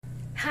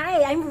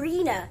Hi, I'm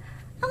Rina.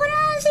 Ako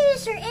na si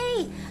Mr.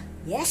 A.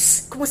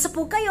 Yes, kumusta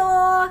po kayo?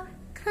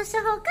 Kumusta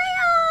po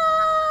kayo?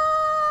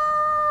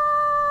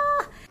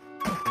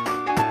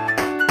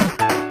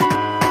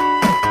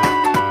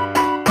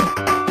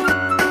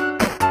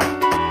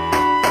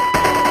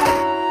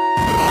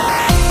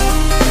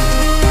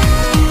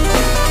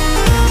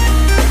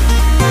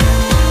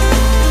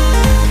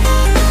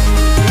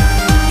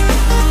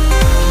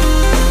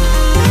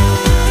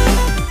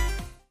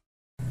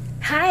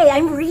 Hi,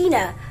 I'm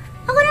Rina.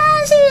 Ako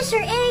na si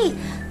Mr. A.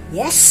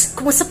 Yes,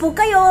 kumusta po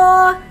kayo?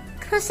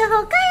 Kumusta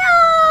po kayo?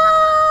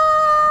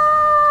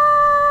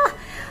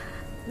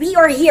 We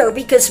are here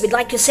because we'd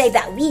like to say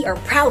that we are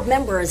proud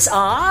members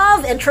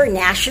of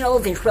International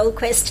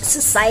Ventriloquist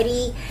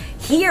Society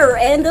here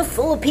in the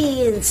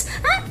Philippines.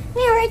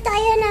 Meron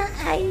tayo ng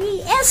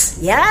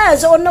IVS?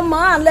 Yes, oo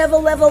naman.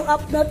 Level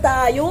up na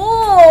tayo.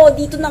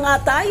 Dito na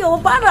nga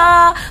tayo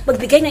para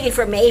magbigay ng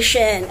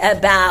information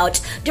about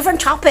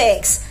different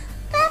topics.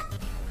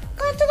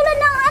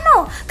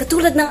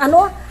 Katulad ng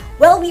ano?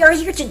 Well, we are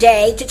here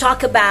today to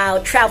talk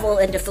about travel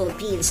in the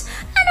Philippines.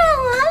 Ano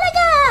ang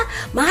mahalaga?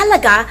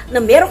 Mahalaga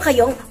na meron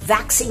kayong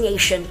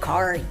vaccination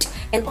card.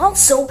 And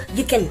also,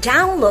 you can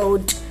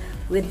download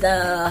with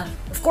the,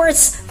 of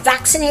course,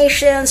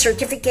 vaccination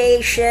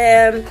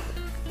certification,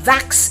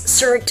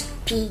 VaxCert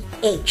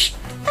PH.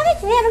 Bakit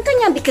meron ka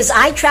niyan? Because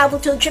I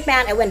traveled to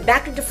Japan, I went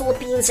back to the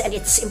Philippines, and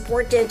it's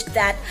important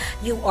that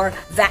you are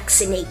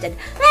vaccinated.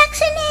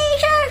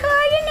 Vaccination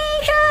coordination!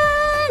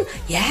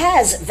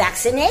 Yes,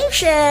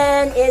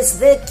 vaccination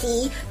is the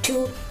key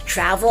to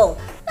travel.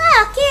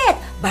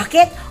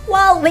 Bakit?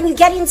 Well, when you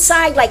get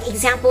inside, like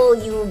example,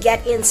 you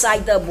get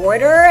inside the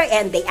border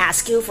and they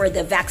ask you for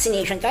the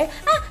vaccination card.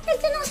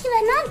 Nagtanong sila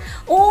nun?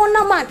 Oo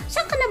naman.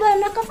 Saan ka na ba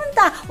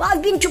nakapunta? Well,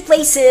 I've been to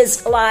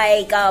places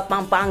like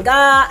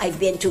Pampanga, I've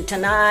been to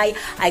Tanay,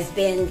 I've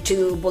been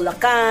to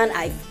Bulacan,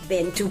 I've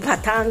been to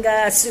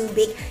Batangas,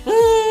 Subic.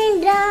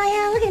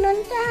 Daya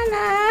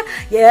pinuntahan.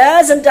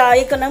 Yes, ang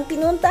daya ko ng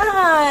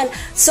pinuntahan.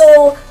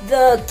 So,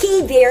 the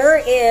key there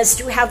is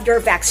to have your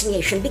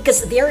vaccination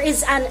because there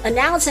is an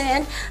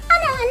announcement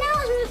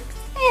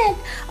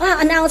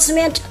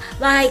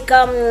like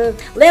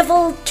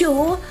level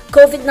 2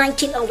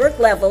 COVID-19 alert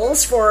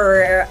levels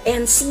for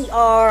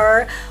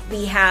NCR.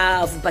 We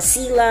have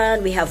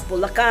Basilan, we have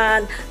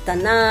Bulacan,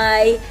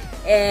 Tanay,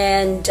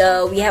 and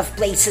we have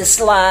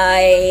places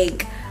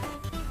like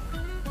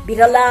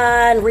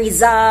Biralan,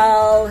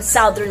 Rizal,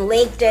 Southern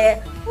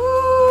Leyte.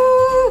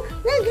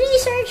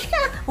 Nag-research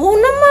ka? Oo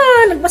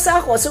naman,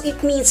 nagbasa ako. So it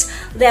means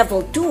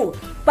level 2.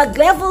 Pag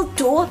level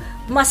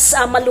 2, mas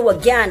maluwag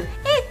yan.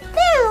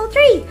 Level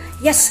 3.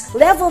 Yes,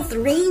 level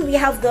 3, we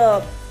have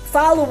the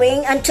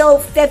following until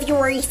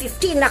February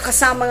 15.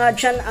 Nakasama nga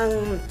dyan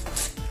ang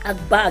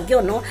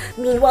Baguio, no?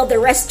 Meanwhile, the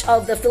rest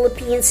of the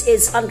Philippines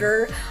is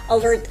under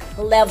alert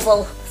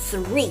level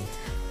 3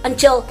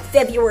 until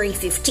February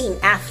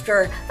 15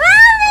 after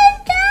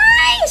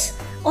Valentine's.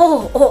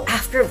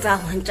 After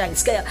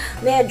Valentine's. Kaya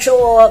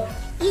medyo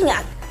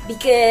ingat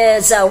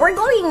because we're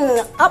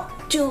going up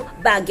to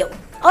Baguio.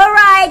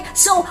 Alright,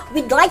 so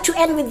we'd like to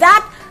end with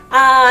that.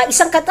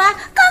 Isang kata,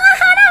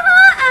 kangahara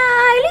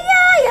ay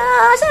ligaya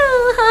sa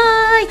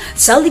buhay.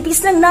 Sa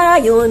libis ng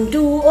nayon,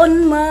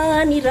 doon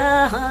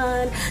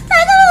manirahan.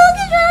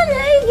 Tagalogin ka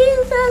ay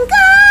gintang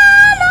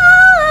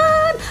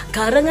kalan.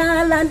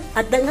 Karangalan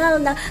at dangal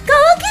na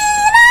kawagin.